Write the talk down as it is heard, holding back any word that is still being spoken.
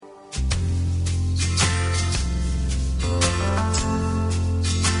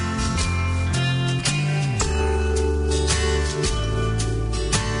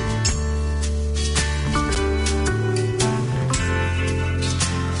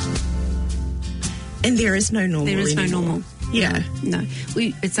And there is no normal. There is no anymore. normal. Yeah. No.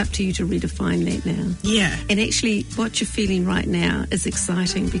 It's up to you to redefine that now. Yeah. And actually, what you're feeling right now is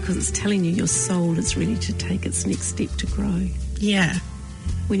exciting because it's telling you your soul is ready to take its next step to grow. Yeah.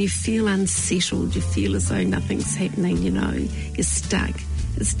 When you feel unsettled, you feel as though nothing's happening, you're stuck.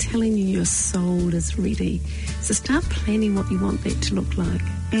 It's telling you your soul is ready. So start planning what you want that to look like.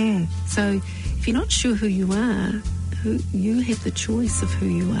 So if you're not sure who you are, you have the choice of who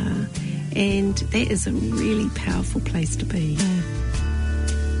you are. And that is a really powerful place to be.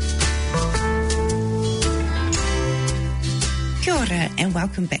 Kia ora and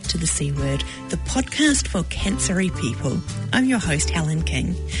welcome back to The C Word, the podcast for cancery people. I'm your host, Helen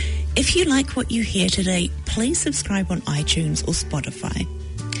King. If you like what you hear today, please subscribe on iTunes or Spotify.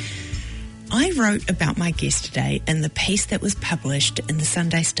 I wrote about my guest today in the piece that was published in the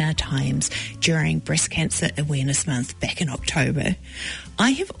Sunday Star Times during Breast Cancer Awareness Month back in October. I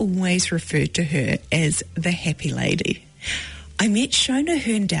have always referred to her as the happy lady. I met Shona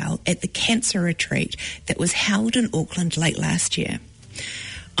Hurndell at the cancer retreat that was held in Auckland late last year.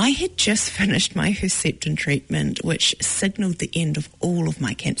 I had just finished my Herceptin treatment, which signalled the end of all of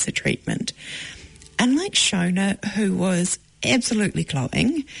my cancer treatment. Unlike Shona, who was absolutely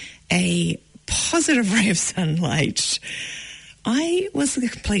glowing, a positive ray of sunlight, I was the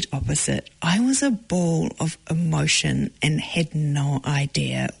complete opposite. I was a ball of emotion and had no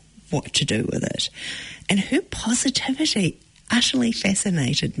idea what to do with it. And her positivity utterly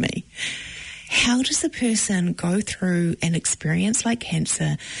fascinated me. How does a person go through an experience like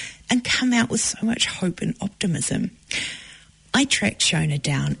cancer and come out with so much hope and optimism? I tracked Shona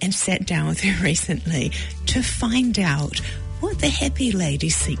down and sat down with her recently to find out what the happy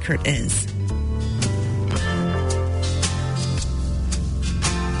lady's secret is.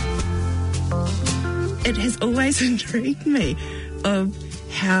 It has always intrigued me of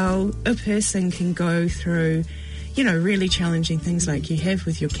how a person can go through, really challenging things like you have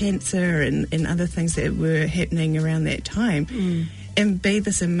with your cancer and other things that were happening around that time and be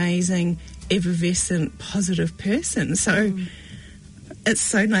this amazing, effervescent, positive person. So it's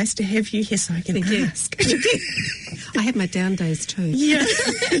so nice to have you here so I can ask. I have my down days too. Yeah.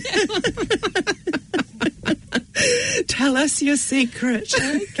 Tell us your secret.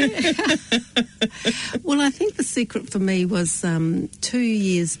 Okay. Well, I think the secret for me was 2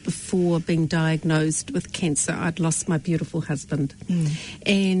 years before being diagnosed with cancer, I'd lost my beautiful husband.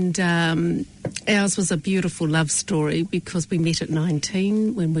 And ours was a beautiful love story because we met at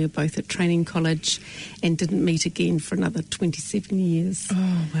 19 when we were both at training college and didn't meet again for another 27 years.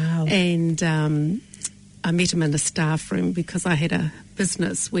 Oh, wow. And I met him in a staff room because I had a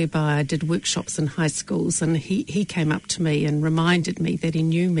business whereby I did workshops in high schools, and he came up to me and reminded me that he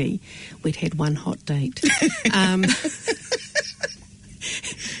knew me. We'd had one hot date. And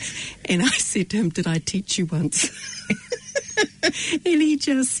I said to him, "Did I teach you once?" And he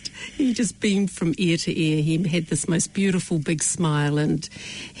just beamed from ear to ear. He had this most beautiful big smile, and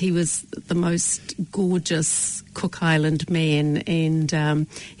he was the most gorgeous Cook Island man, and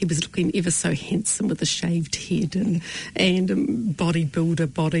he was looking ever so handsome with a shaved head and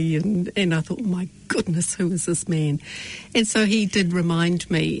bodybuilder body, and I thought, oh my goodness, who is this man? And so he did remind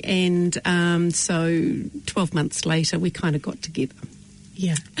me, and so 12 months later we kind of got together.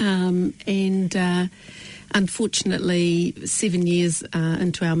 Yeah. Unfortunately, 7 years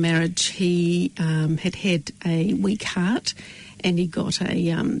into our marriage, he had a weak heart, and he got a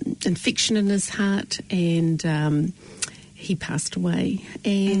infection in his heart, and he passed away.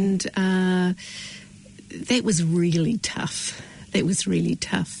 And that was really tough.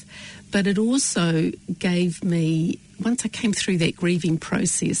 But it also gave me, once I came through that grieving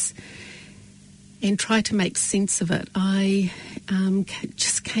process and tried to make sense of it, I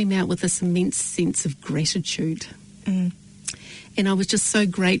just came out with this immense sense of gratitude. And I was just so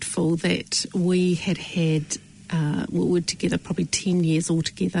grateful that we we were together probably 10 years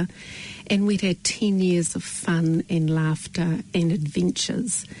altogether, and we'd had 10 years of fun and laughter and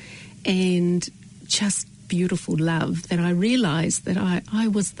adventures and just beautiful love, that I realised that I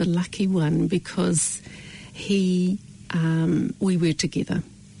was the lucky one because we were together.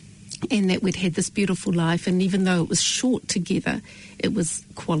 And that we'd had this beautiful life, and even though it was short together, it was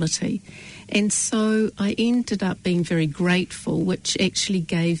quality. And so I ended up being very grateful, which actually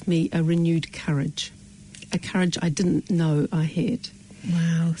gave me a renewed courage, a courage I didn't know I had.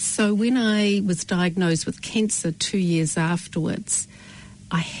 Wow. So when I was diagnosed with cancer 2 years afterwards,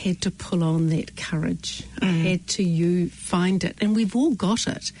 I had to pull on that courage. I had to find it. And we've all got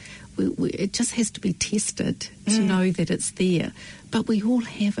it. it just has to be tested to know that it's there. But we all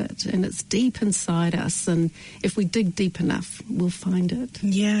have it, and it's deep inside us, and if we dig deep enough, we'll find it.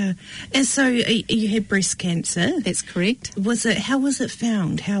 Yeah. And so you had breast cancer? That's correct. How was it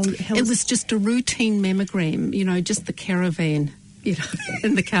found? It was just a routine mammogram, just the caravan,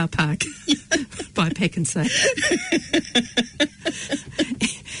 in the car park by Pack and Say.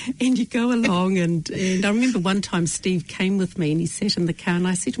 And you go along, and I remember one time Steve came with me and he sat in the car, and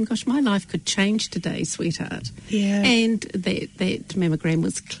I said to him, gosh, my life could change today, sweetheart. Yeah. And that mammogram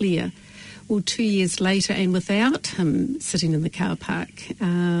was clear. Well, 2 years later, and without him sitting in the car park,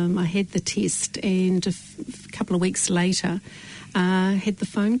 I had the test, and a couple of weeks later, had the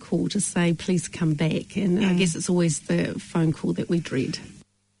phone call to say, please come back. And I guess it's always the phone call that we dread.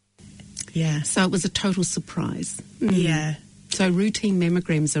 Yeah. So it was a total surprise. Yeah. So routine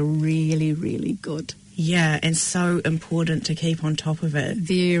mammograms are really, really good. Yeah, and so important to keep on top of it.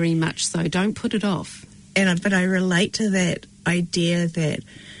 Very much so. Don't put it off. But I relate to that idea that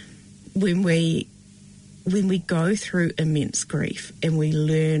when we go through immense grief and we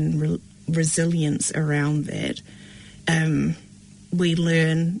learn resilience around that, we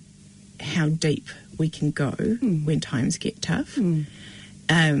learn how deep we can go when times get tough.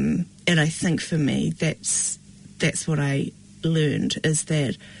 And I think for me, that's what I learned, is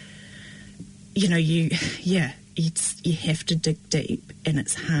that you have to dig deep, and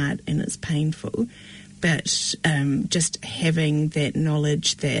it's hard and it's painful, but just having that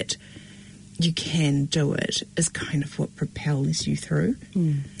knowledge that you can do it is kind of what propels you through.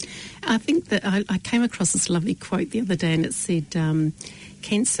 I think that I came across this lovely quote the other day, and it said,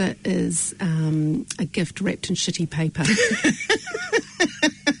 cancer is a gift wrapped in shitty paper.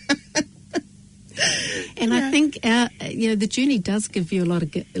 And I think the journey does give you a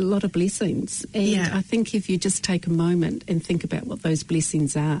lot of blessings. And I think if you just take a moment and think about what those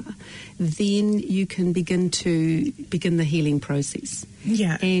blessings are, then you can begin the healing process.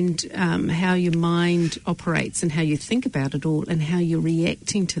 Yeah. And how your mind operates and how you think about it all and how you're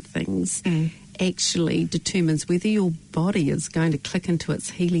reacting to things actually determines whether your body is going to click into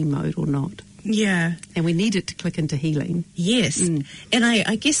its healing mode or not. Yeah. And we need it to click into healing. Yes. And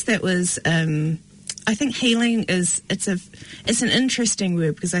I guess that was... I think healing it's an interesting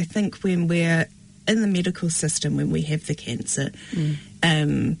word, because I think when we're in the medical system, when we have the cancer,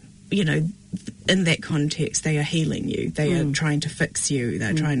 in that context, they are healing you. They are trying to fix you.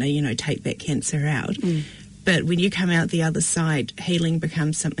 They're trying to, take that cancer out. But when you come out the other side, healing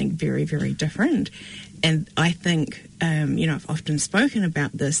becomes something very, very different. And I think, I've often spoken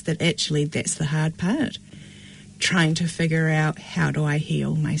about this, that actually that's the hard part. Trying to figure out, how do I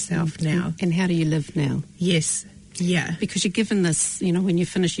heal myself now? And how do you live now? Yes. Yeah. Because you're given this, when you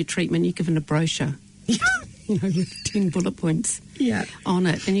finish your treatment, you're given a brochure, with 10 bullet points on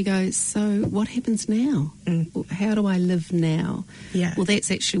it. And you go, so what happens now? How do I live now? Yeah. Well,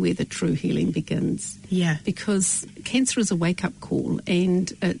 that's actually where the true healing begins. Yeah. Because cancer is a wake-up call,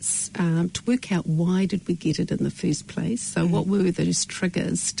 and it's to work out why did we get it in the first place. So what were those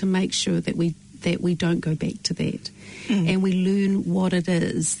triggers to make sure that we don't go back to that, and we learn what it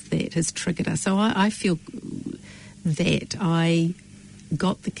is that has triggered us. So I feel that I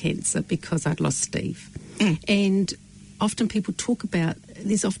got the cancer because I'd lost Steve. And often people talk about,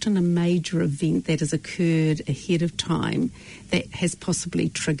 there's often a major event that has occurred ahead of time that has possibly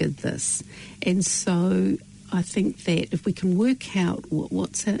triggered this. And so I think that if we can work out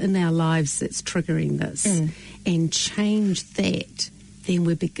what's in our lives that's triggering this and change that, then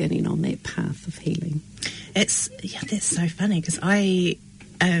we're beginning on that path of healing. That's so funny, because I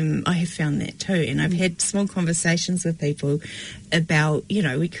have found that too, and I've had small conversations with people about,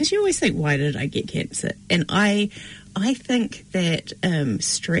 because you always think, why did I get cancer? And I think that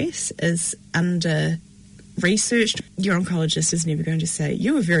stress is under researched. Your oncologist is never going to say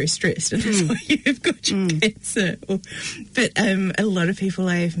you were very stressed and that's why you've got your cancer. But a lot of people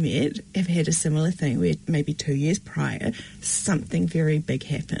I have met have had a similar thing where maybe 2 years prior something very big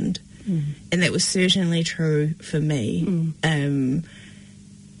happened, and that was certainly true for me.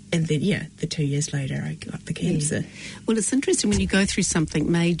 And then, the 2 years later, I got the cancer. Yeah. Well, it's interesting when you go through something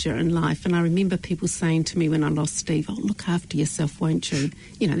major in life, and I remember people saying to me when I lost Steve, oh, look after yourself, won't you?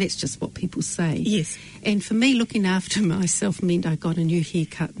 That's just what people say. Yes. And for me, looking after myself meant I got a new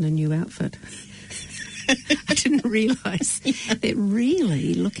haircut and a new outfit. I didn't realise that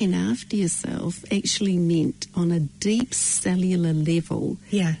really looking after yourself actually meant on a deep cellular level,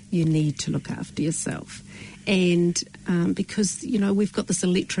 you need to look after yourself. And because, we've got this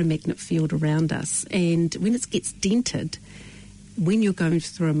electromagnetic field around us, and when it gets dented, when you're going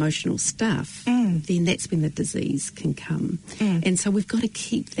through emotional stuff, then that's when the disease can come. And so we've got to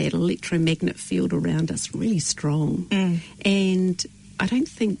keep that electromagnet field around us really strong. And I don't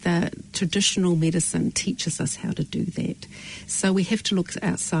think that traditional medicine teaches us how to do that. So we have to look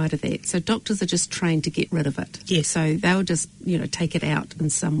outside of that. So doctors are just trained to get rid of it. Yes. So they'll just, take it out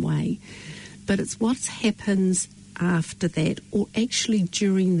in some way. But it's what happens after that, or actually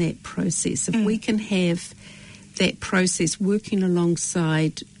during that process. If we can have that process working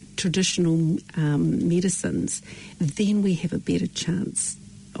alongside traditional medicines, then we have a better chance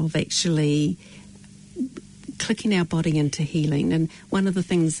of actually clicking our body into healing. And one of the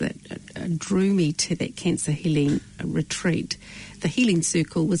things that drew me to that cancer healing retreat, the healing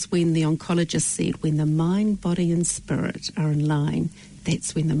circle, was when the oncologist said, when the mind, body and spirit are in line,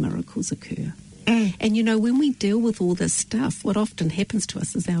 that's when the miracles occur. And, when we deal with all this stuff, what often happens to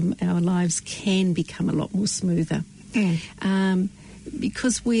us is our lives can become a lot more smoother.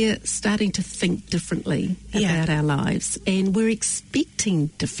 Because we're starting to think differently about our lives, and we're expecting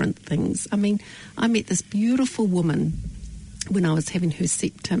different things. I mean, I met this beautiful woman when I was having her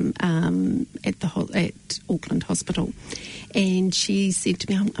septum at Auckland Hospital, and she said to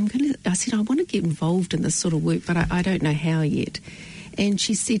me, I said, I want to get involved in this sort of work, but I don't know how yet. And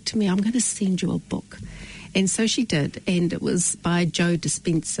she said to me, I'm going to send you a book. And so she did, and it was by Joe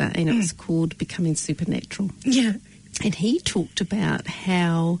Dispenza, and it was called Becoming Supernatural. Yeah. And he talked about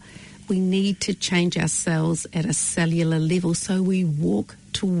how we need to change ourselves at a cellular level so we walk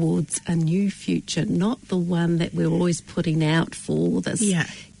towards a new future, not the one that we're always putting out for this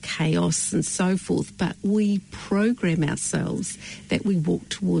chaos and so forth, but we program ourselves that we walk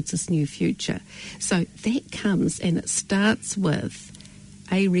towards this new future. So that comes, and it starts with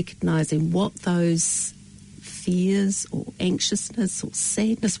recognising what those fears or anxiousness or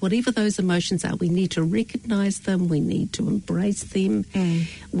sadness, whatever those emotions are, we need to recognise them, we need to embrace them,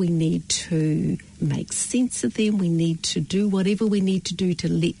 we need to make sense of them, we need to do whatever we need to do to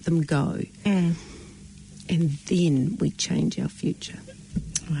let them go. And then we change our future.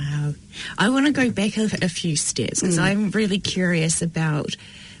 Wow. I want to go back a few steps, because I'm really curious about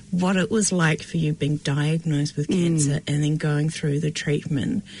what it was like for you being diagnosed with cancer and then going through the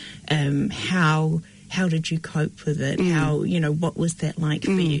treatment. How did you cope with it? What was that like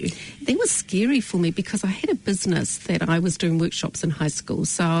for you? That was scary for me, because I had a business that I was doing workshops in high school.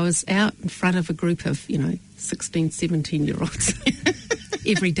 So I was out in front of a group of, 16, 17-year-olds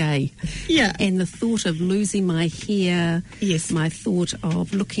every day. Yeah. And the thought of losing my hair, my thought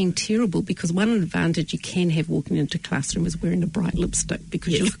of looking terrible, because one advantage you can have walking into classroom is wearing a bright lipstick,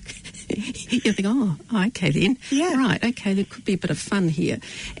 because you think, oh, okay then. Yeah. Right, okay, there could be a bit of fun here.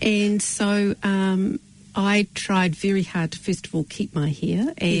 And so I tried very hard to, first of all, keep my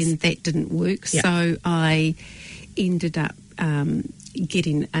hair, and that didn't work. Yeah. So I ended up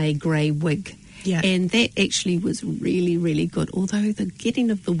getting a grey wig. Yeah. And that actually was really, really good, although the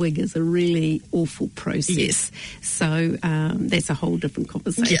getting of the wig is a really awful process. Yes. So that's a whole different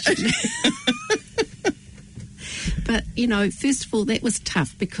conversation. Yeah. But, first of all, that was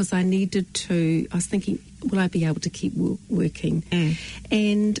tough, because I was thinking, will I be able to keep working?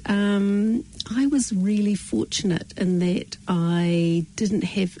 And I was really fortunate in that I didn't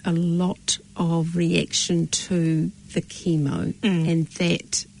have a lot of reaction to the chemo, and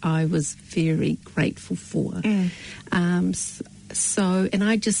that I was very grateful for. And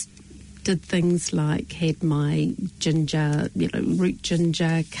I just did things like had my ginger, root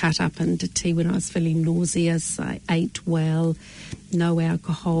ginger cut up into tea when I was feeling nauseous. I ate well, no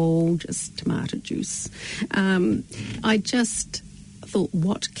alcohol, just tomato juice. I just thought,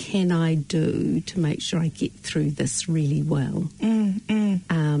 what can I do to make sure I get through this really well?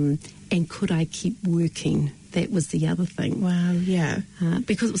 And could I keep working? That was the other thing. Wow, yeah.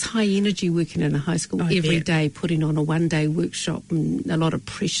 Because it was high energy working in a high school every day, putting on a one-day workshop, and a lot of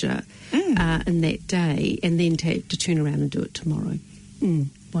pressure in that day, and then to have to turn around and do it tomorrow.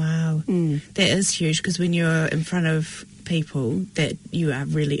 Wow. That is huge, because when you're in front of people, that you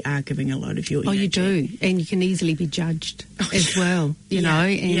really are giving a lot of your energy. Oh, you do, and you can easily be judged as well, you know,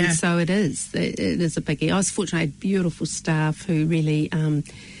 and so it is a biggie. I was fortunate, I had beautiful staff who really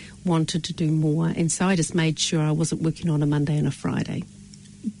wanted to do more, and so I just made sure I wasn't working on a Monday and a Friday.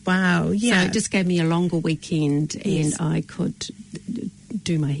 Wow, yeah. So it just gave me a longer weekend, and I could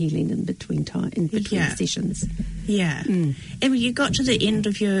do my healing in between sessions. Yeah. And when you got to the end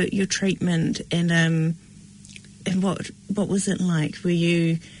of your treatment, and what was it like?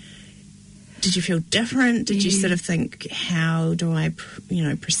 Did you feel different? Did you sort of think, how do I,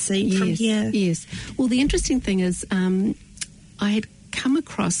 proceed from here? Yes. Well, the interesting thing is, I had come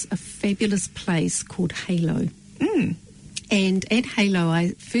across a fabulous place called Halo. And at Halo, I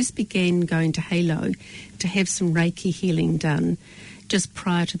first began going to Halo to have some Reiki healing done just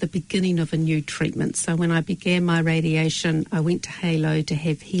prior to the beginning of a new treatment. So when I began my radiation, I went to Halo to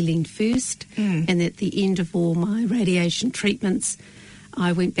have healing first, and at the end of all my radiation treatments,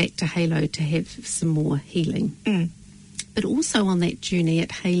 I went back to Halo to have some more healing. But also on that journey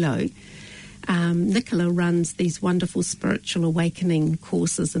at Halo, Nicola runs these wonderful spiritual awakening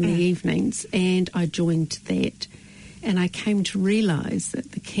courses in the evenings, and I joined that. And I came to realise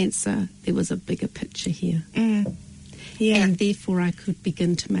that the cancer, there was a bigger picture here. Yeah. And therefore I could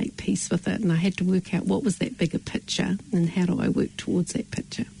begin to make peace with it. And I had to work out what was that bigger picture and how do I work towards that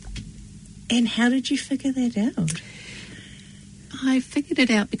picture. And how did you figure that out? I figured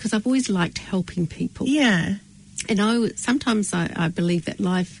it out because I've always liked helping people. Yeah. And sometimes I believe that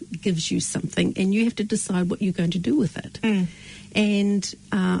life gives you something and you have to decide what you're going to do with it. And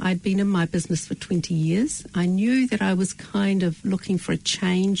I'd been in my business for 20 years. I knew that I was kind of looking for a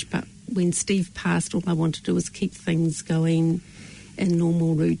change, but when Steve passed, all I wanted to do was keep things going in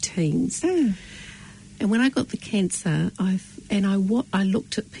normal routines. And when I got the cancer, I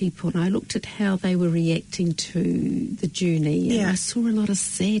looked at people and I looked at how they were reacting to the journey. And I saw a lot of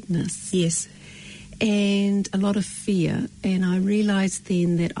sadness. Yes. And a lot of fear. And I realised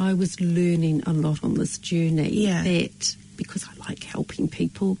then that I was learning a lot on this journey. That because I like helping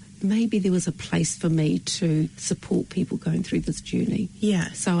people, maybe there was a place for me to support people going through this journey.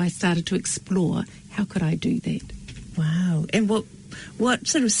 So I started to explore, how could I do that? Wow. And what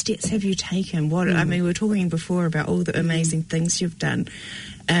sort of steps have you taken? I mean, we were talking before about all the amazing things you've done.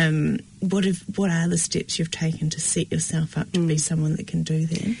 What are the steps you've taken to set yourself up to be someone that can do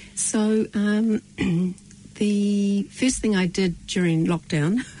that? So the first thing I did during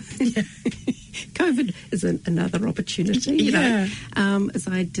lockdown, COVID is another opportunity, you know, is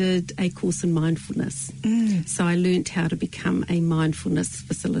I did a course in mindfulness. So I learnt how to become a mindfulness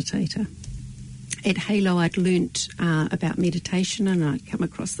facilitator. At Halo, I'd learnt about meditation, and I'd come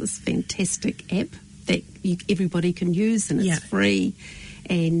across this fantastic app that everybody can use, and it's free.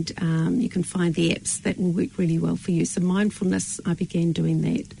 And you can find the apps that will work really well for you. So mindfulness, I began doing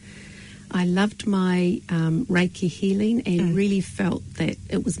that. I loved my Reiki healing and really felt that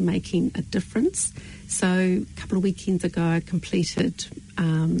it was making a difference. So a couple of weekends ago, I completed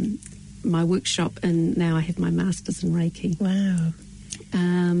my workshop, and now I have my Masters in Reiki. Wow.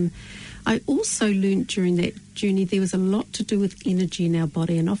 I also learnt during that journey there was a lot to do with energy in our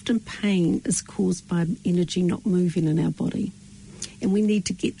body, and often pain is caused by energy not moving in our body. And we need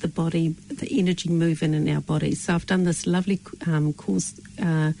to get the energy moving in our body. So I've done this lovely course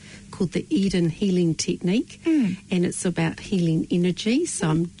called the Eden Healing Technique, and it's about healing energy. So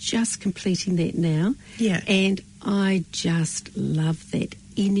I'm just completing that now. And I just love that.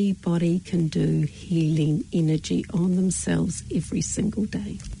 Anybody can do healing energy on themselves every single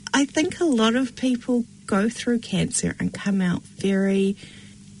day. I think a lot of people go through cancer and come out very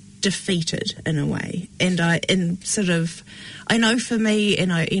defeated in a way, and I know for me,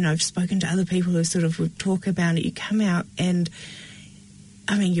 and I've spoken to other people who sort of would talk about it. You come out, and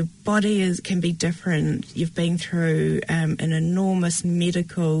I mean, your body can be different. You've been through an enormous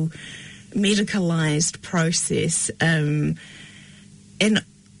medicalized process, and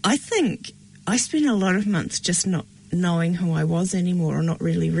I think I spent a lot of months just not knowing who I was anymore, or not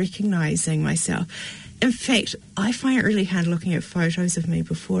really recognizing myself. In fact, I find it really hard looking at photos of me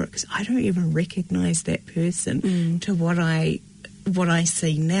before it, because I don't even recognise that person to what I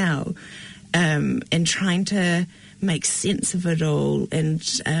see now, and trying to make sense of it all, and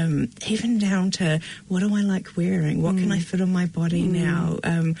even down to what do I like wearing, what can I fit on my body now.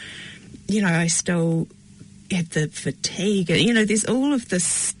 I still have the fatigue, there's all of this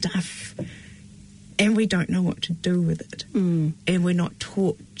stuff, and we don't know what to do with it, and we're not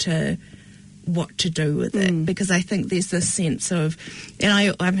taught to what to do with it, because I think there's this sense of,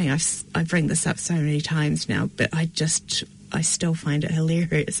 and I mean I bring this up so many times now, but I still find it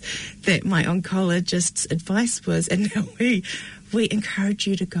hilarious that my oncologist's advice was, and now we encourage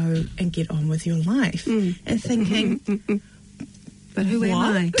you to go and get on with your life, and thinking, but who am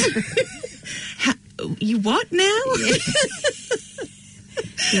I? You what now?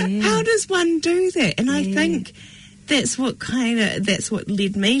 How does one do that? And I think that's what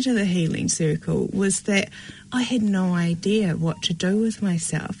led me to the healing circle, was that I had no idea what to do with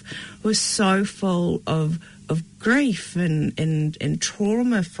myself. I was so full of grief and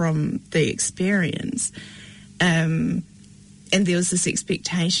trauma from the experience. And there was this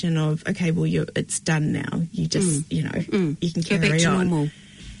expectation of, okay, well, it's done now. You just, you can carry go back to on. Normal.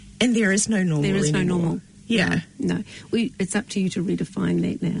 And there is no normal anymore. There is no normal. Yeah. No. It's up to you to redefine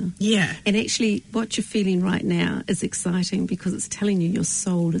that now. Yeah. And actually, what you're feeling right now is exciting because it's telling you your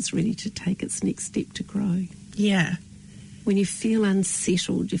soul is ready to take its next step to grow. Yeah. When you feel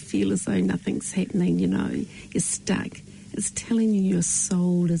unsettled, you feel as though nothing's happening, you're stuck. It's telling you your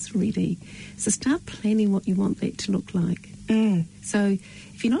soul is ready. So start planning what you want that to look like. So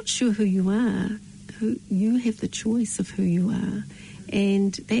if you're not sure who you are, you have the choice of who you are.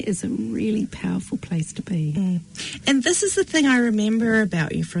 And that is a really powerful place to be. And this is the thing I remember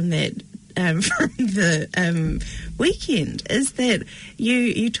about you from that from the weekend, is that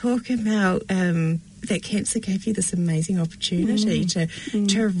you talk about that cancer gave you this amazing opportunity to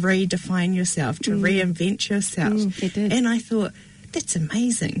redefine yourself, to reinvent yourself. It did. And I thought, that's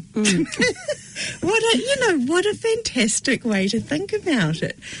amazing. What a fantastic way to think about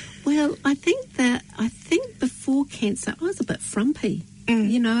it. Well, I think before cancer, I was a bit frumpy.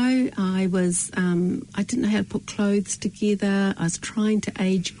 I was, I didn't know how to put clothes together. I was trying to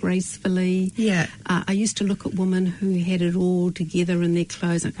age gracefully. Yeah. I used to look at women who had it all together in their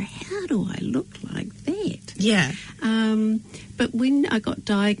clothes. I go, how do I look like that? Yeah. But when I got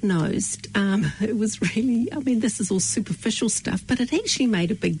diagnosed, it was really, this is all superficial stuff, but it actually made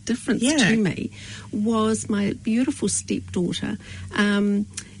a big difference to me, was my beautiful stepdaughter.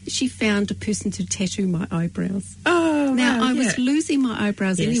 She found a person to tattoo my eyebrows. Oh, now, wow, I was losing my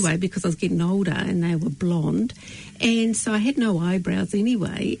eyebrows anyway because I was getting older and they were blonde. And so I had no eyebrows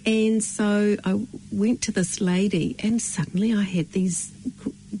anyway. And so I went to this lady and suddenly I had these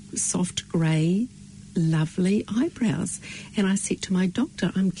soft grey, lovely eyebrows. And I said to my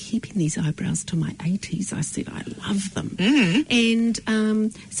doctor, I'm keeping these eyebrows to my 80s. I said, I love them. And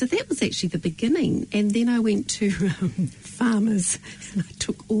so that was actually the beginning. And then I went to Farmers and I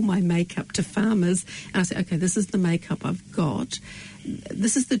took all my makeup to Farmers. And I said, okay, this is the makeup I've got.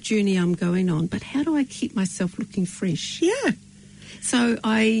 This is the journey I'm going on. But how do I keep myself looking fresh? Yeah. So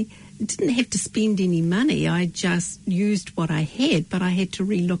I didn't have to spend any money. I just used what I had, but I had to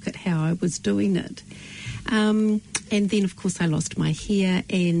relook at how I was doing it. And then, of course, I lost my hair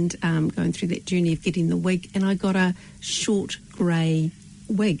and going through that journey of getting the wig, and I got a short grey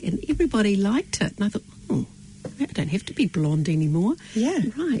wig, and everybody liked it. And I thought, I don't have to be blonde anymore. Yeah.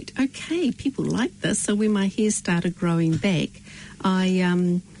 Right, okay, people like this. So when my hair started growing back,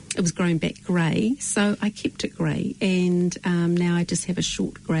 it was growing back grey, so I kept it grey, and now I just have a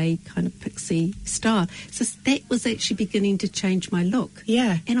short grey kind of pixie style. So that was actually beginning to change my look.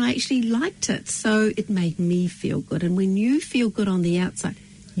 Yeah. And I actually liked it, so it made me feel good. And when you feel good on the outside,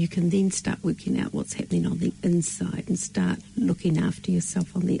 you can then start working out what's happening on the inside and start looking after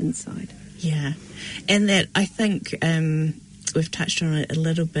yourself on the inside. Yeah. And that, I think... we've touched on it a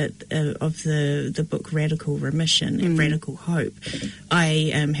little bit of the book Radical Remission and Radical Hope.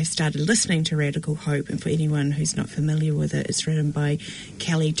 I have started listening to Radical Hope, and for anyone who's not familiar with it, it's written by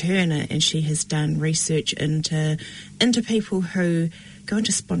Kelly Turner, and she has done research into people who go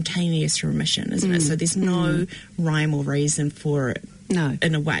into spontaneous remission, isn't it? So there's no rhyme or reason for it. No.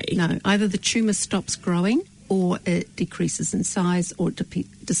 In a way. No. Either the tumour stops growing or it decreases in size, or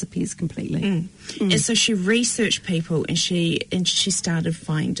it disappears completely. And so she researched people, and she started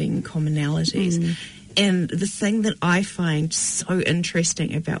finding commonalities. And the thing that I find so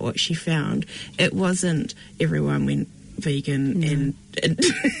interesting about what she found, it wasn't everyone went vegan and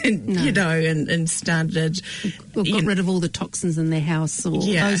started... Or got rid of all the toxins in their house, or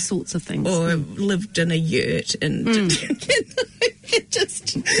those sorts of things. Or lived in a yurt and...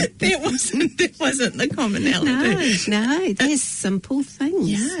 that wasn't the commonality. No, they're simple things.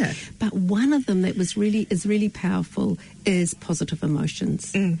 Yeah. But one of them that is really powerful is positive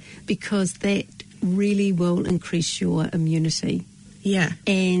emotions, because that really will increase your immunity. Yeah.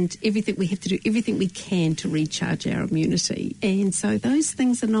 And we have to do everything we can to recharge our immunity. And so those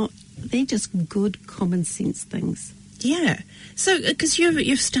things they're just good common sense things. Yeah. So, because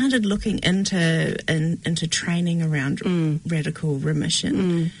you've started looking into training around radical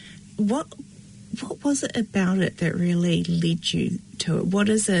remission, what was it about it that really led you to it? What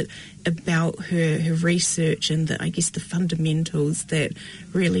is it about her research and the fundamentals that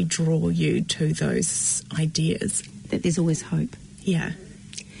really draw you to those ideas? That there's always hope. Yeah.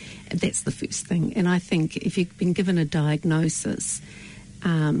 That's the first thing. And I think if you've been given a diagnosis,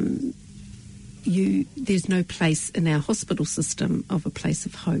 there's no place in our hospital system of a place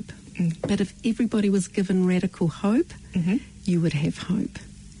of hope. But if everybody was given radical hope, you would have hope.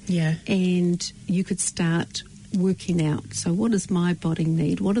 Yeah. And you could start working out, so what does my body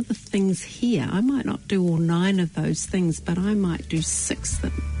need? What are the things here? I might not do all 9 of those things, but I might do 6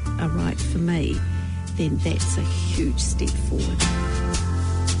 that are right for me. Then that's a huge step forward.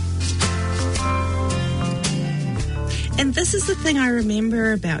 And this is the thing I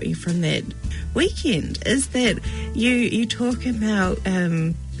remember about you from that weekend, is that you talk about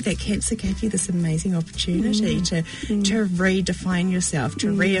that cancer gave you this amazing opportunity to redefine yourself,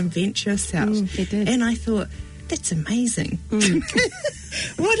 to reinvent yourself. It did. And I thought, that's amazing.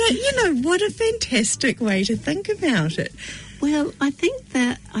 What a fantastic way to think about it. Well, I think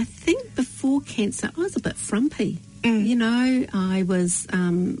before cancer, I was a bit frumpy. You know, I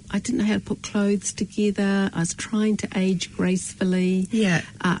didn't know how to put clothes together. I was trying to age gracefully. Yeah.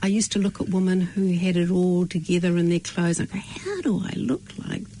 I used to look at women who had it all together in their clothes and go, how do I look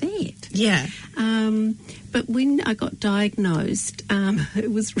like that? Yeah. But when I got diagnosed,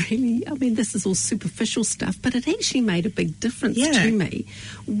 it was really, this is all superficial stuff, but it actually made a big difference to me,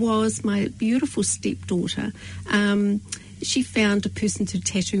 was my beautiful stepdaughter. She found a person to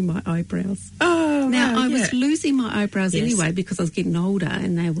tattoo my eyebrows. Oh, now, wow, I was losing my eyebrows anyway because I was getting older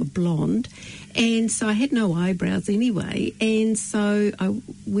and they were blonde. And so I had no eyebrows anyway. And so I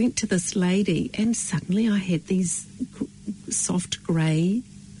went to this lady and suddenly I had these soft grey,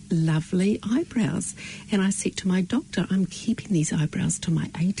 lovely eyebrows. And I said to my doctor, I'm keeping these eyebrows to my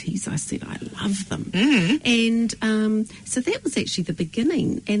 80s. I said, I love them. And so that was actually the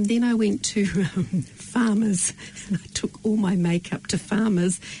beginning. And then I went to Farmers and I took all my makeup to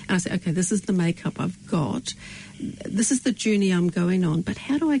Farmers. And I said, okay, this is the makeup I've got. This is the journey I'm going on. But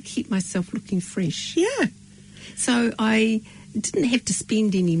how do I keep myself looking fresh? Yeah. So I didn't have to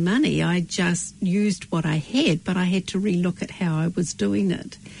spend any money. I just used what I had, but I had to relook at how I was doing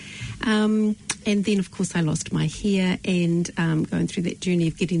it. And then, of course, I lost my hair and going through that journey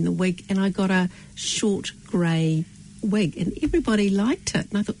of getting the wig, and I got a short grey wig, and everybody liked it.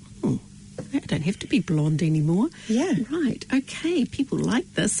 And I thought, I don't have to be blonde anymore. Yeah. Right, okay, people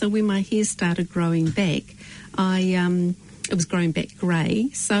like this. So when my hair started growing back, it was growing back grey,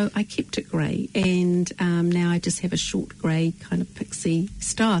 so I kept it grey, and now I just have a short grey kind of pixie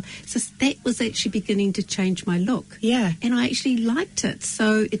style. So that was actually beginning to change my look. Yeah. And I actually liked it,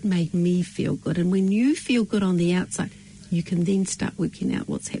 so it made me feel good. And when you feel good on the outside, you can then start working out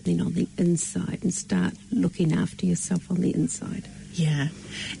what's happening on the inside and start looking after yourself on the inside. Yeah.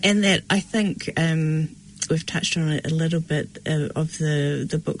 And that, I think, we've touched on it a little bit of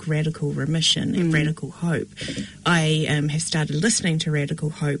the book Radical Remission and Radical Hope. I have started listening to Radical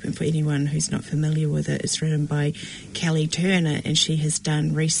Hope, and for anyone who's not familiar with it, it's written by Kelly Turner, and she has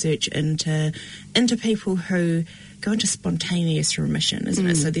done research into people who go into spontaneous remission, isn't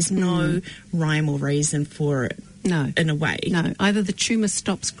it? So there's no rhyme or reason for it. No. In a way. No. Either the tumour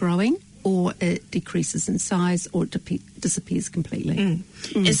stops growing or it decreases in size, or it disappears completely.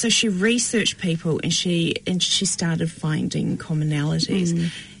 And so she researched people, and she started finding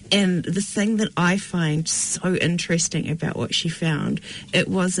commonalities. And the thing that I find so interesting about what she found, it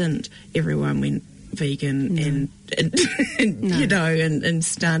wasn't everyone went vegan and you know, and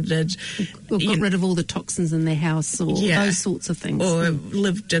started... Or got rid of all the toxins in their house, or those sorts of things. Or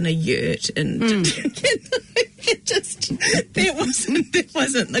lived in a yurt and... It just, that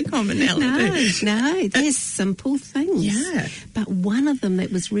wasn't the commonality. No, they're simple things. Yeah. But one of them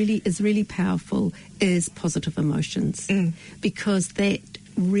that is really powerful is positive emotions, because that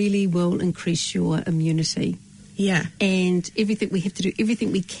really will increase your immunity. Yeah. And we have to do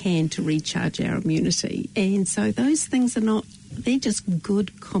everything we can to recharge our immunity. And so those things they're just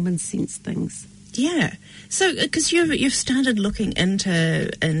good common sense things. Yeah. So, because you've started looking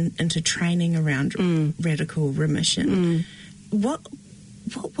into training around radical remission, what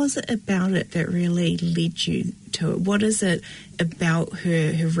was it about it that really led you to it? What is it about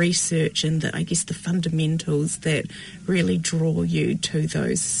her research and I guess the fundamentals that really draw you to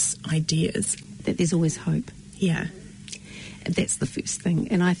those ideas? That there's always hope. Yeah. That's the first thing.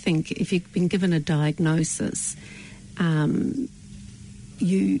 And I think if you've been given a diagnosis,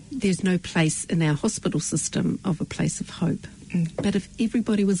 there's no place in our hospital system of a place of hope. But if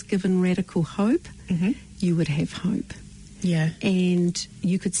everybody was given radical hope, you would have hope. Yeah. And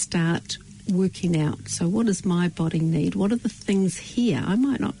you could start working out, so what does my body need? What are the things here? I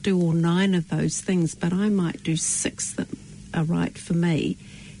might not do all 9 of those things, but I might do 6 that are right for me.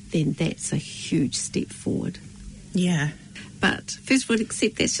 Then that's a huge step forward. Yeah. But first of all,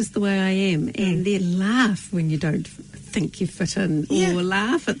 accept that's just the way I am, and then laugh when you don't think you fit in, or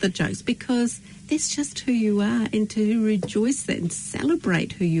laugh at the jokes, because that's just who you are, and to rejoice that and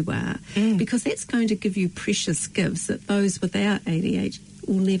celebrate who you are, because that's going to give you precious gifts that those without ADHD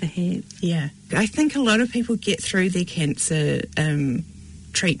will never have. Yeah. I think a lot of people get through their cancer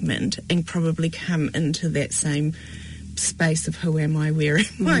treatment and probably come into that same space of who am I, where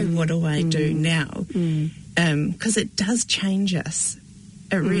am I, what do I do now? Because it does change us.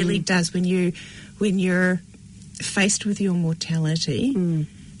 It really does. When you're faced with your mortality,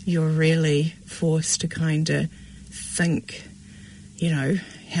 you're really forced to kind of think,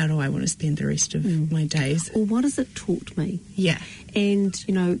 how do I want to spend the rest of my days? Or what has it taught me? Yeah. And,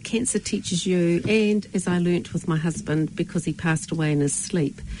 cancer teaches you, and as I learnt with my husband, because he passed away in his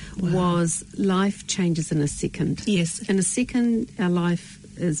sleep, was life changes in a second. Yes. In a second, our life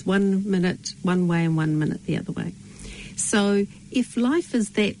is 1 minute one way and 1 minute the other way. So if life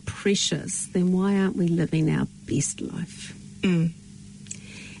is that precious, then why aren't we living our best life?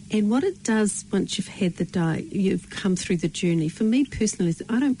 And what it does once you've had you've come through the journey, for me personally, is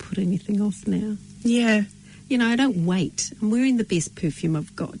I don't put anything off now. Yeah. I don't wait. I'm wearing the best perfume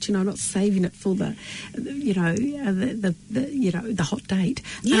I've got. I'm not saving it for the hot date.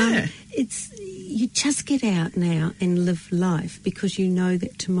 Yeah. You just get out now and live life, because you know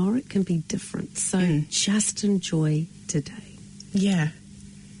that tomorrow it can be different. So just enjoy today. Yeah.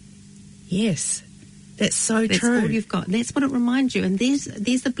 Yes. That's so That's true. all you've got. That's what it reminds you. And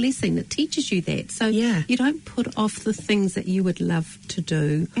there's a blessing that teaches you that. So you don't put off the things that you would love to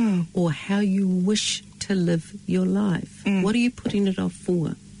do or how you wish to live your life. What are you putting it off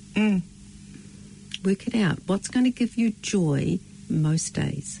for? Work it out. What's going to give you joy most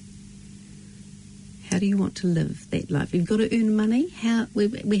days? How do you want to live that life? You've got to earn money.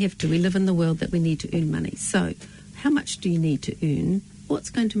 We have to. We live in the world that we need to earn money. So how much do you need to earn? What's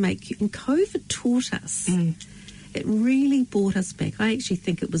going to make you... And COVID taught us. It really brought us back. I actually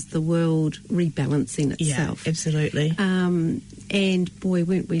think it was the world rebalancing itself. Yeah, absolutely. And boy,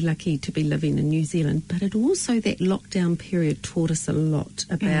 weren't we lucky to be living in New Zealand. But it also, that lockdown period taught us a lot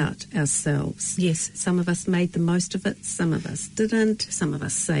about ourselves. Yes. Some of us made the most of it. Some of us didn't. Some of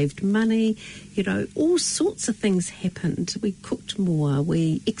us saved money. All sorts of things happened. We cooked more.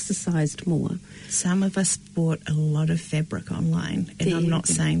 We exercised more. Some of us bought a lot of fabric online, and I'm not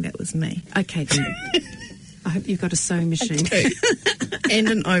saying that was me. Okay, then. I hope you've got a sewing machine. And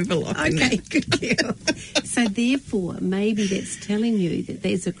an overlock. Okay, good girl. So therefore, maybe that's telling you that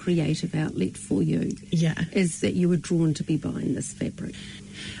there's a creative outlet for you. Yeah. Is that you were drawn to be buying this fabric.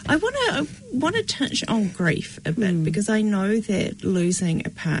 I want to touch on grief a bit, because I know that losing a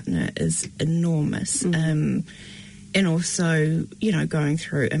partner is enormous. And also, going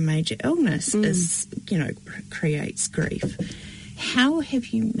through a major illness is, creates grief. How have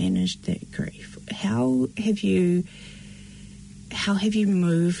you managed that grief? How have you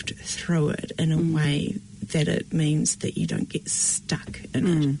moved through it in a way that it means that you don't get stuck in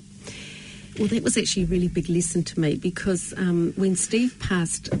it? Well, that was actually a really big lesson to me, because when Steve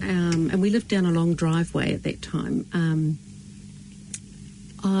passed, and we lived down a long driveway at that time,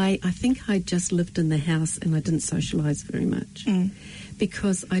 I think I just lived in the house and I didn't socialise very much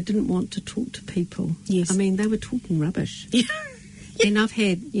because I didn't want to talk to people. Yes. I mean, they were talking rubbish. Yeah. And I've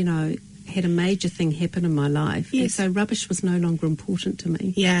had a major thing happen in my life. Yes. And so rubbish was no longer important to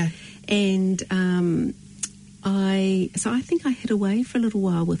me. Yeah. And I think I hid away for a little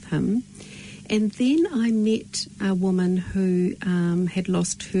while with him. And then I met a woman who had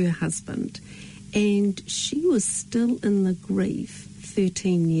lost her husband. And she was still in the grief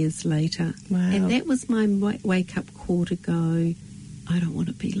 13 years later. Wow. And that was my wake-up call to go, I don't want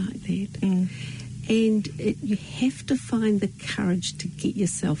to be like that. And you have to find the courage to get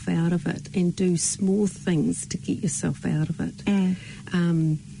yourself out of it and do small things to get yourself out of it.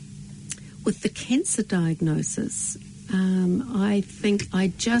 With the cancer diagnosis, I think I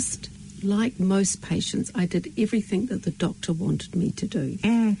just, like most patients, I did everything that the doctor wanted me to do.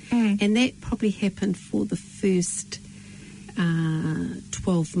 And that probably happened for the first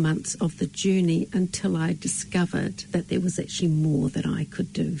 12 months of the journey until I discovered that there was actually more that I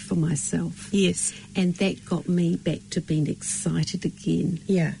could do for myself. Yes. And that got me back to being excited again.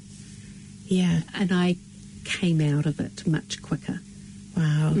 Yeah. Yeah. And I came out of it much quicker.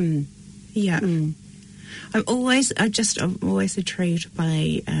 Wow. Yeah. I'm always intrigued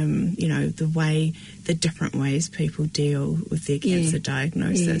by, the different ways people deal with their cancer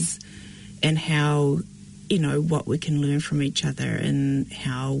diagnosis and how, what we can learn from each other and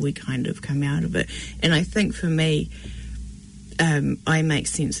how we kind of come out of it. And I think for me, I make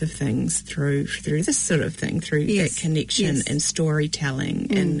sense of things through this sort of thing, through that connection and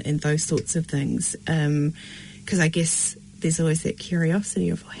storytelling and those sorts of things. Because I guess there's always that curiosity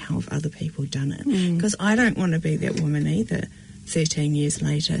of how have other people done it. Because I don't want to be that woman either, 13 years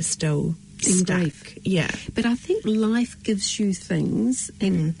later, still stuck. Grief. Yeah. But I think life gives you things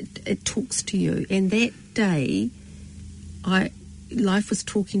and it talks to you. And that day, life was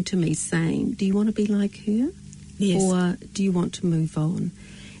talking to me saying, do you want to be like her? Yes. Or do you want to move on?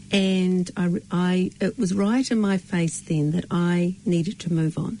 And it was right in my face then that I needed to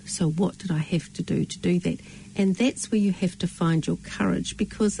move on. So what did I have to do that? And that's where you have to find your courage,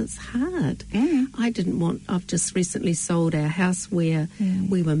 because it's hard. I've just recently sold our house where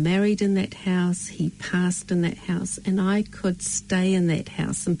we were married in that house. He passed in that house, and I could stay in that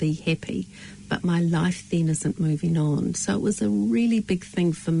house and be happy. But my life then isn't moving on. So it was a really big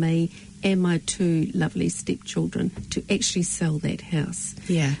thing for me and my two lovely stepchildren to actually sell that house.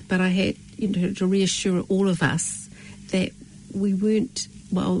 Yeah. But I had to reassure all of us that we weren't,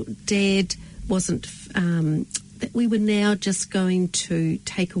 Dad wasn't, that we were now just going to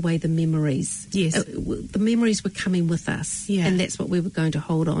take away the memories. Yes. The memories were coming with us, and that's what we were going to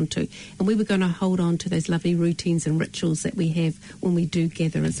hold on to. And we were going to hold on to those lovely routines and rituals that we have when we do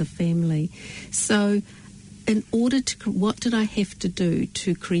gather as a family. So in order to, what did I have to do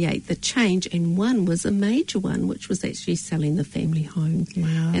to create the change? And one was a major one, which was actually selling the family home.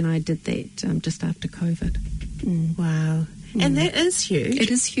 Wow. And I did that just after COVID. Wow. And that is huge.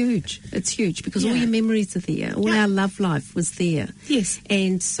 It is huge. It's huge because all your memories are there. All our love life was there. Yes.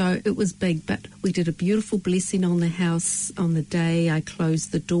 And so it was big, but we did a beautiful blessing on the house on the day I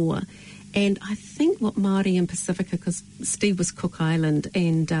closed the door. And I think what Māori and Pacifica, because Steve was Cook Island,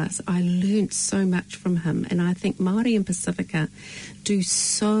 and so I learnt so much from him. And I think Māori and Pacifica do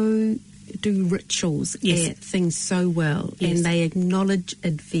rituals and things so well, and they acknowledge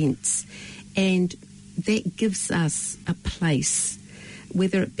events, and that gives us a place,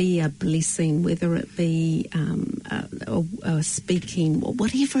 whether it be a blessing, whether it be a speaking, or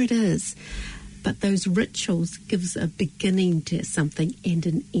whatever it is. But those rituals gives a beginning to something and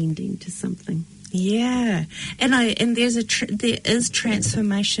an ending to something. Yeah, and there is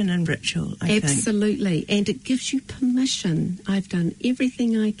transformation in ritual. I Absolutely, and it gives you permission. I've done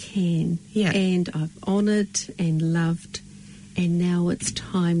everything I can, and I've honoured and loved, and now it's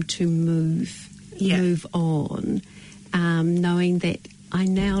time to move on, knowing that I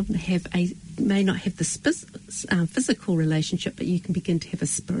now may not have the physical relationship, but you can begin to have a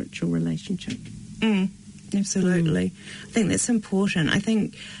spiritual relationship. Absolutely. I think that's important. I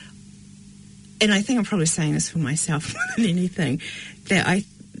think I'm probably saying this for myself more than anything, that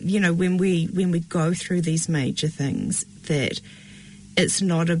when we go through these major things, that it's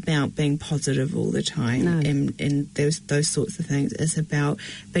not about being positive all the time and those sorts of things. It's about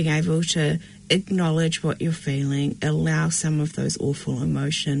being able to acknowledge what you're feeling, allow some of those awful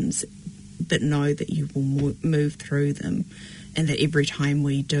emotions, but know that you will move through them, and that every time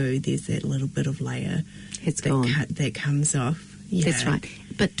we do, there's that little bit of layer that comes off. Yeah. That's right.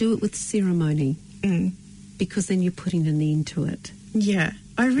 But do it with ceremony, because then you're putting an end to it. Yeah.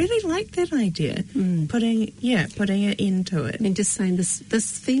 I really like that idea. Putting an end to it. And just saying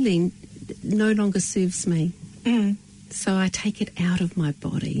this feeling no longer serves me. So I take it out of my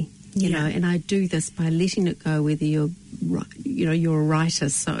body. You know, and I do this by letting it go, whether you're a writer,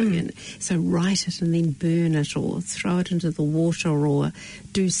 so write it and then burn it, or throw it into the water, or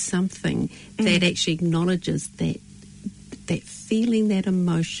do something that actually acknowledges that feeling, that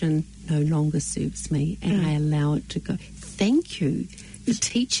emotion no longer serves me, and I allow it to go. Thank you for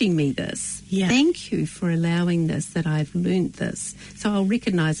teaching me this. Yeah. Thank you for allowing this, that I've learnt this. So I'll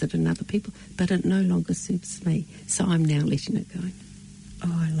recognise it in other people, but it no longer serves me. So I'm now letting it go.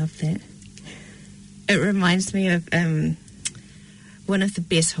 Oh, I love that. It reminds me of one of the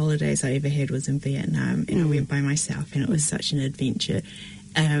best holidays I ever had was in Vietnam, and I went by myself, and it was such an adventure.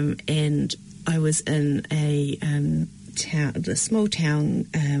 And I was in a small town.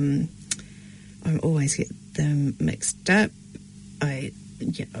 I always get them mixed up. It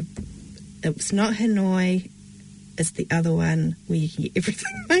was not Hanoi. It's the other one where you can get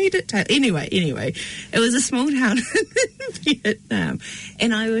everything made at tail. Anyway, it was a small town in Vietnam,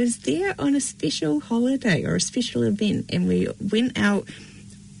 and I was there on a special holiday or a special event, and we went out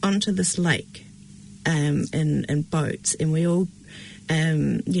onto this lake in boats, and we all,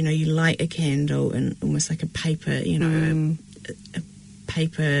 you light a candle and almost like a paper, a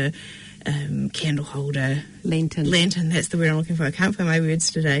paper candle holder. Lantern, that's the word I'm looking for. I can't find my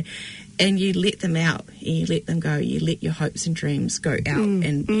words today. And you let them out, you let them go, you let your hopes and dreams go out, and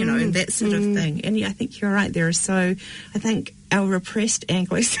and that sort of thing. And I think you're right. I think our repressed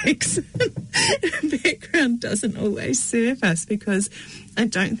Anglo-Saxon background doesn't always serve us, because I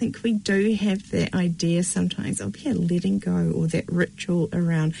don't think we do have that idea sometimes of letting go, or that ritual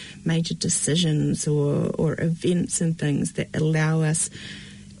around major decisions or events and things that allow us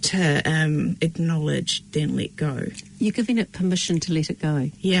to acknowledge, then let go. You're giving it permission to let it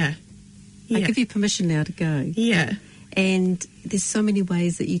go. Yeah. I give you permission now to go. Yeah. And there's so many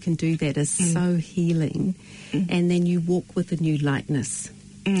ways that you can do that. It's so healing. And then you walk with a new lightness.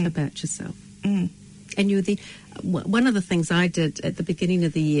 about yourself. And one of the things I did at the beginning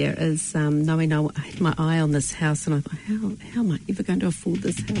of the year is knowing I had my eye on this house, and I thought, how am I ever going to afford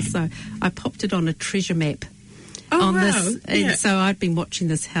this house? So I popped it on a treasure map. This, and so I'd been watching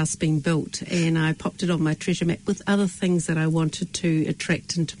this house being built, and I popped it on my treasure map with other things that I wanted to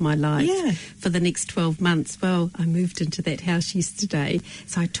attract into my life for the next 12 months. Well, I moved into that house yesterday,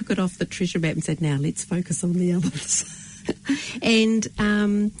 so I took it off the treasure map and said, now let's focus on the others. And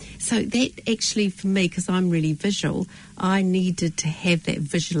so that actually, for me, because I'm really visual, I needed to have that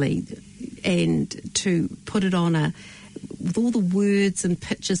visually and to put it on with all the words and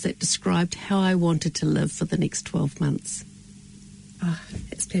pictures that described how I wanted to live for the next 12 months. Oh,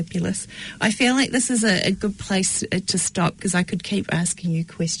 that's fabulous. I feel like this is a good place to stop, because I could keep asking you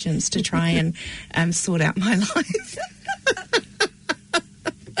questions to try and sort out my life.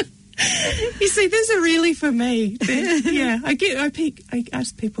 You see, those are really for me. I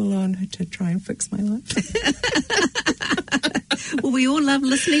ask people on to try and fix my life. Well, we all love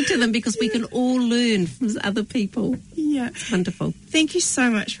listening to them because we can all learn from other people. Yeah. It's wonderful. Thank you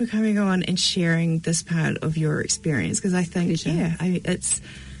so much for coming on and sharing this part of your experience, because I think,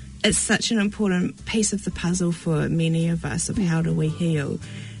 it's such an important piece of the puzzle for many of us of how do we heal.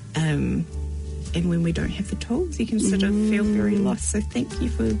 And when we don't have the tools, you can sort of feel very lost. So thank you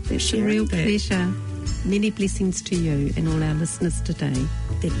for sharing. A real pleasure. Many blessings to you and all our listeners today.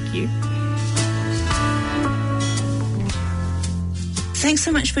 Thank you. Thanks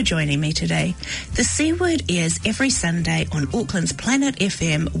so much for joining me today. The C Word airs every Sunday on Auckland's Planet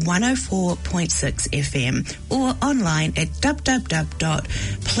FM 104.6 FM or online at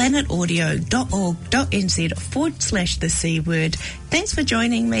www.planetaudio.org.nz/The C Word. Thanks for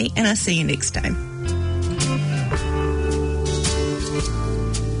joining me, and I'll see you next time.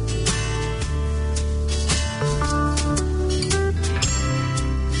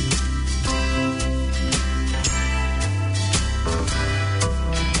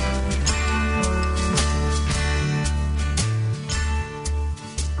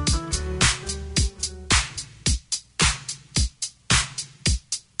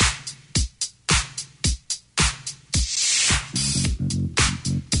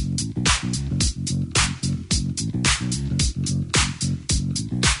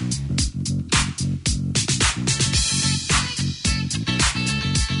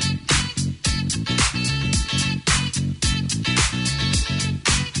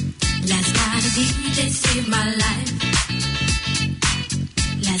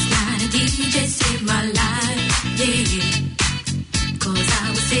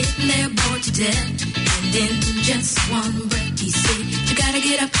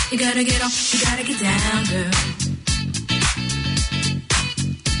 You gotta get off, you gotta get down, girl.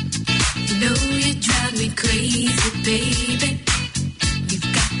 You know you drive me crazy, baby.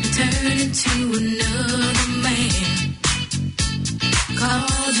 You've got to turn into another man.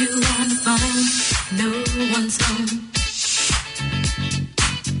 Called you on the phone, no one's home.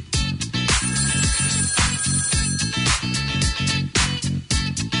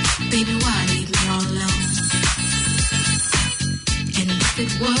 Baby, why leave me all alone? And if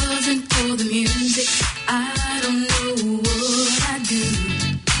it wasn't for the music, I don't know what I'd do.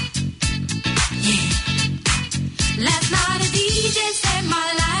 Yeah. Last night a DJ saved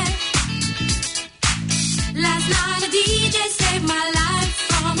my life. Last night a DJ saved my life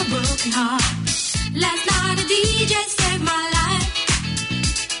from a broken heart. Last night a DJ saved my life.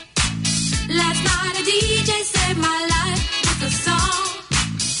 Last night a DJ saved my life with a song.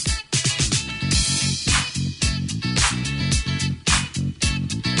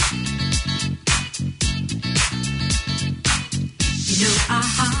 I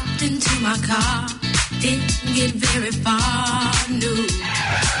hopped into my car, didn't get very far, no.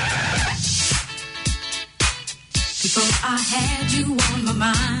 Before I had you on my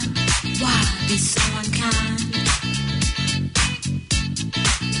mind, why be so unkind?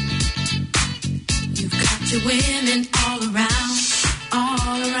 You've got your women all around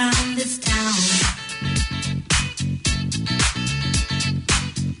this town.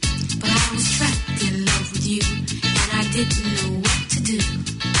 But I was trapped in love with you, and I didn't know what to do.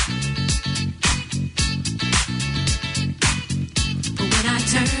 But when I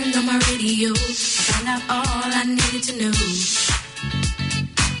turned on my radio, I found out all I needed to know.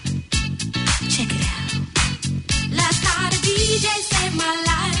 Check it out. Last night a DJ saved my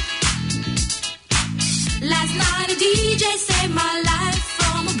life. Last night a DJ saved my life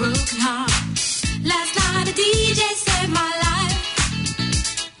from a broken heart. Last night a DJ saved my life.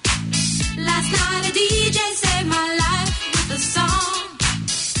 Last night a DJ saved my life with a song.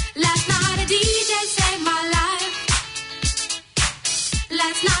 Last night a DJ saved my life.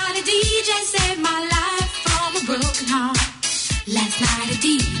 Last DJ saved my life from a broken heart. Last night a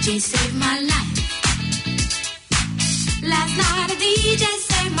DJ saved my life. Last night a DJ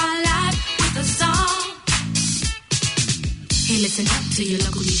saved my life with a song. Hey, listen up to your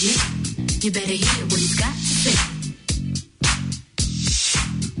local DJ. You better hear what he's got to say.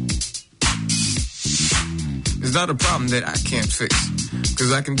 It's not a problem that I can't fix,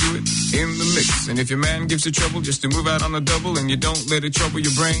 'cause I can do it in the mix. And if your man gives you trouble just to move out on a double, and you don't let it trouble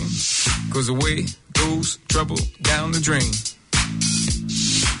your brain, 'cause away goes trouble down the drain.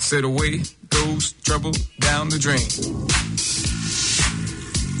 Said away goes trouble down the drain.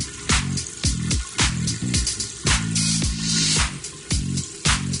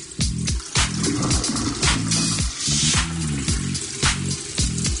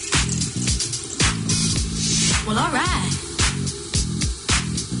 Well, all right.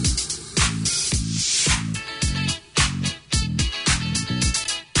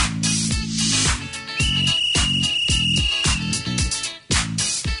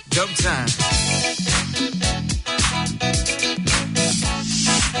 Dub time.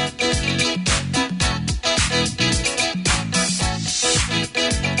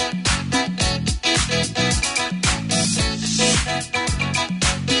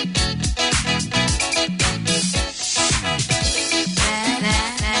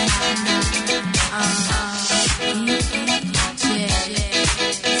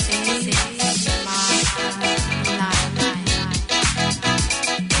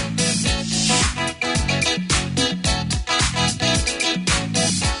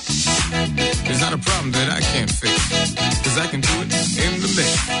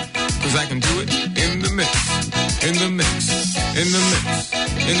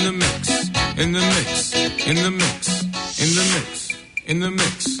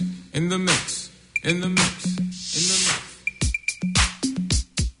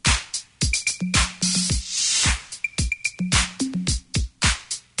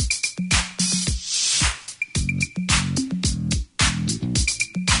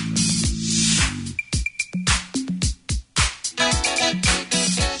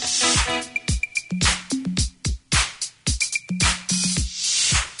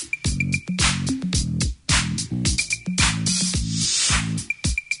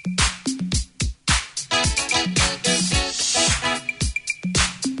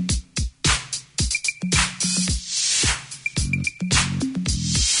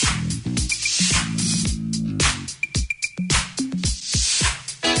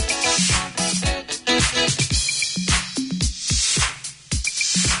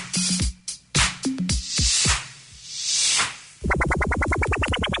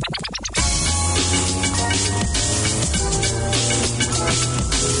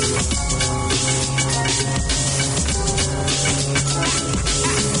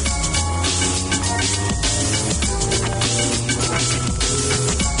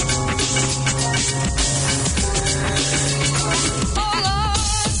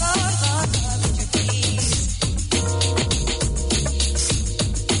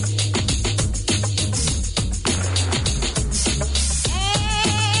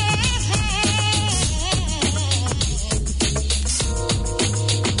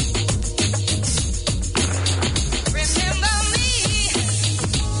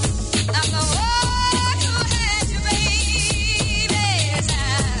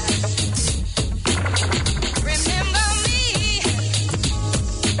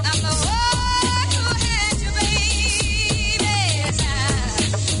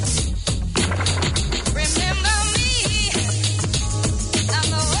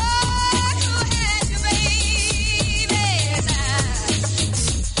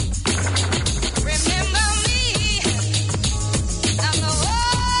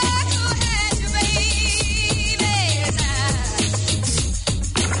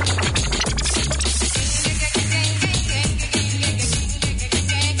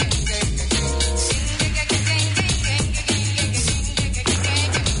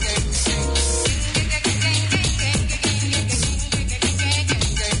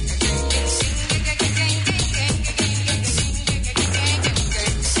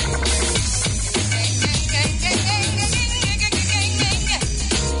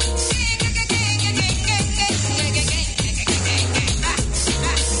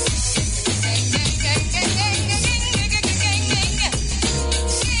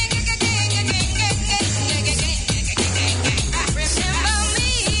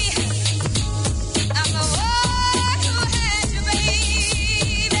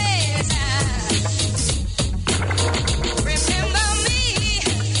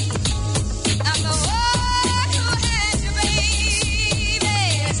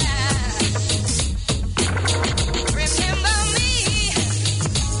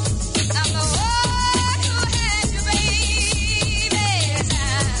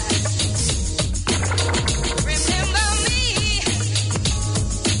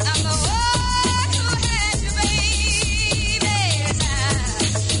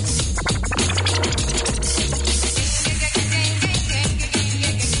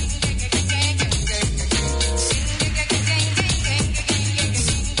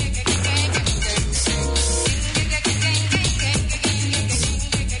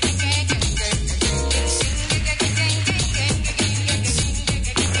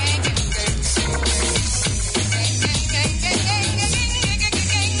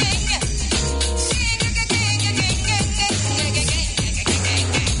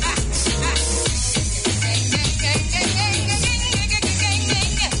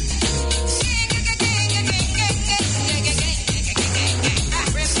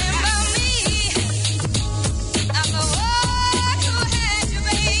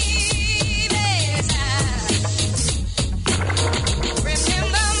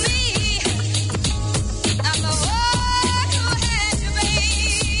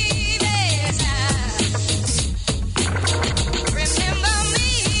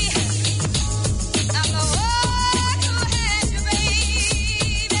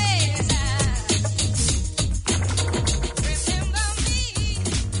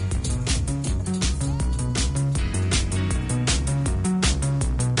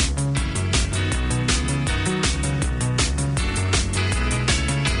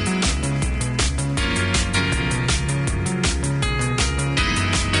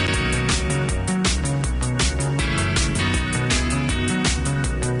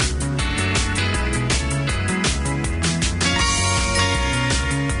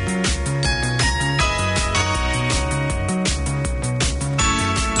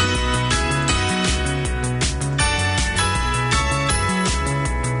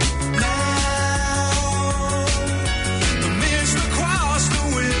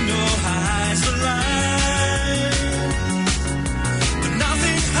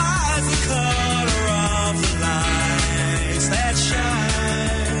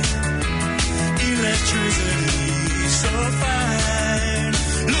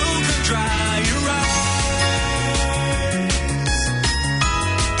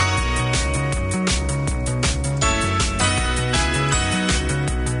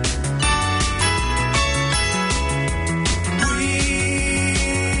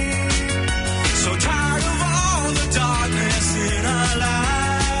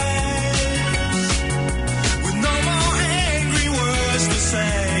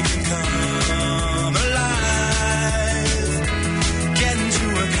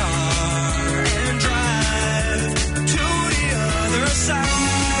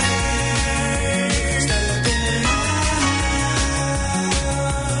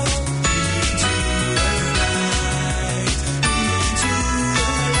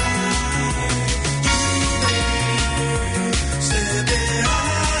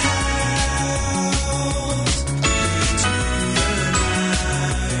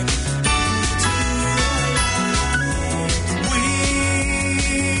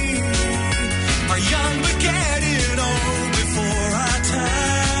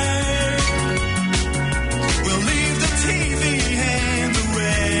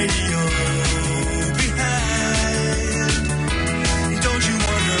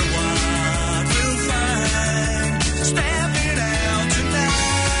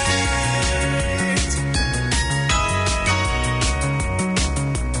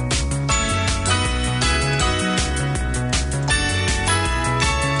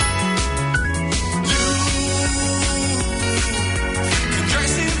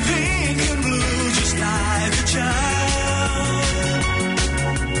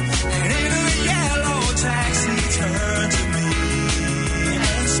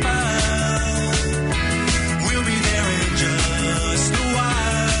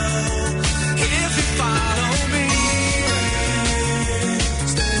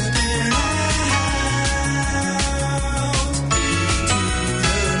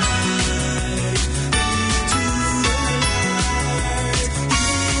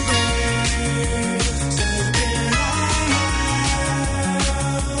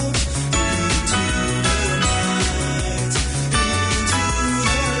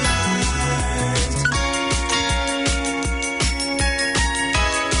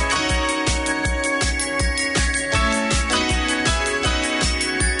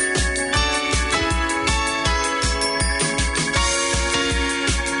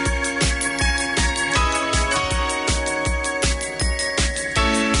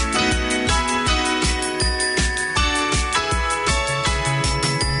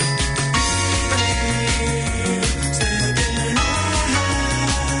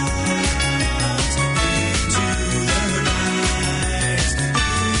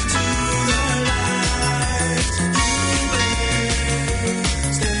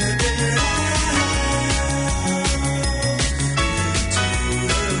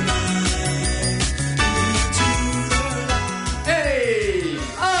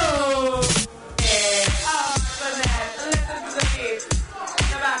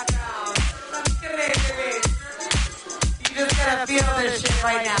 it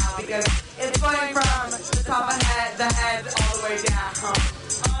right now because it's going from the top of the head all the way down.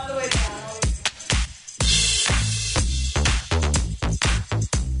 All the way down.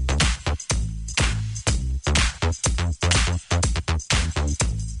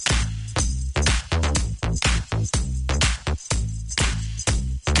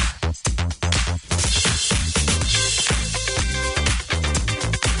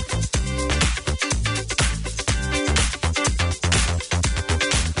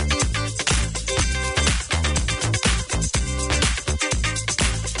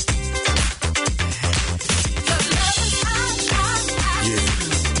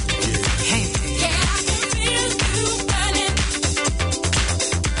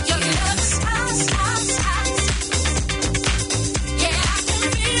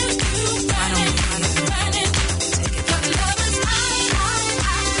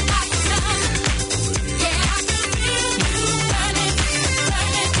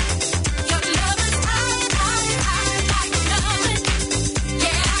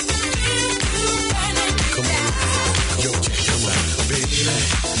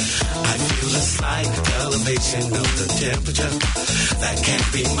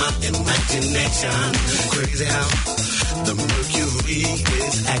 Crazy how the mercury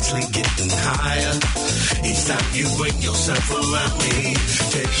is actually getting higher. Each time you bring yourself around me,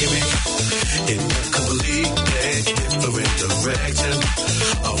 taking me in a completely different direction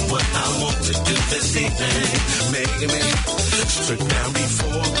of what I want to do this evening. Making me strip down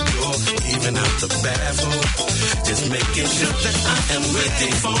before you're even out the bathroom. Just making sure that I am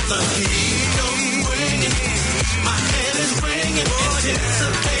ready for the heat of ringing. My head is ringing,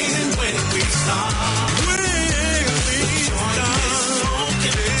 anticipating when we start.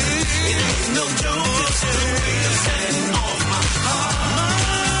 No joke, just the way you're setting off my heart.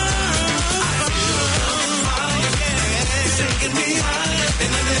 I feel the fire, it's taking me higher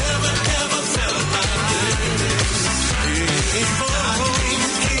than I never, ever felt like this.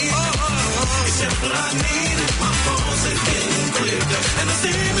 It's just what I needed, my pulse is getting quicker, and the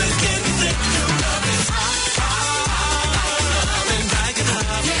steam is getting thick. Your love is hot, and I can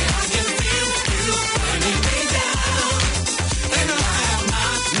hug, yeah, I can feel you burning me down, and I have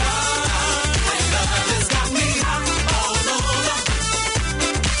not loved.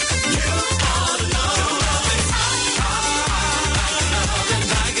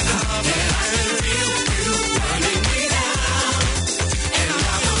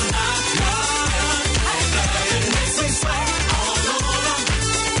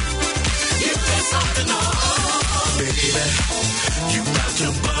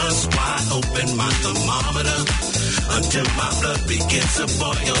 Open my thermometer until my blood begins to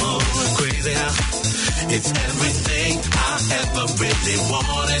boil. Crazy how it's everything I ever really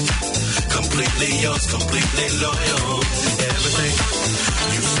wanted. Completely yours, completely loyal. Everything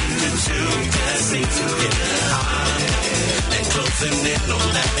you seem to do just seems to get higher and closing in on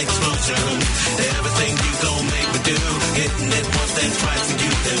that explosion. Everything you gon' make me do, hitting it once, then twice, and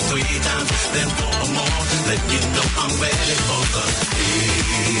you then 3 times, then 4 more. Let you know I'm ready for the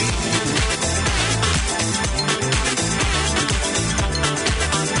heat.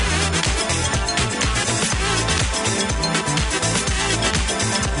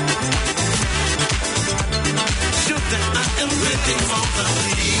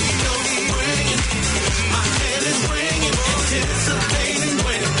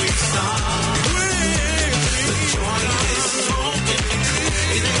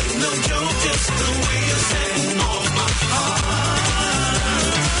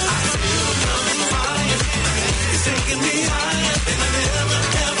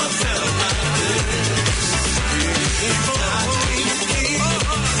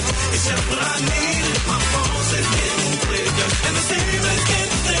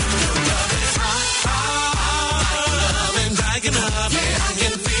 I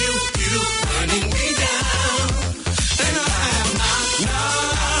can feel you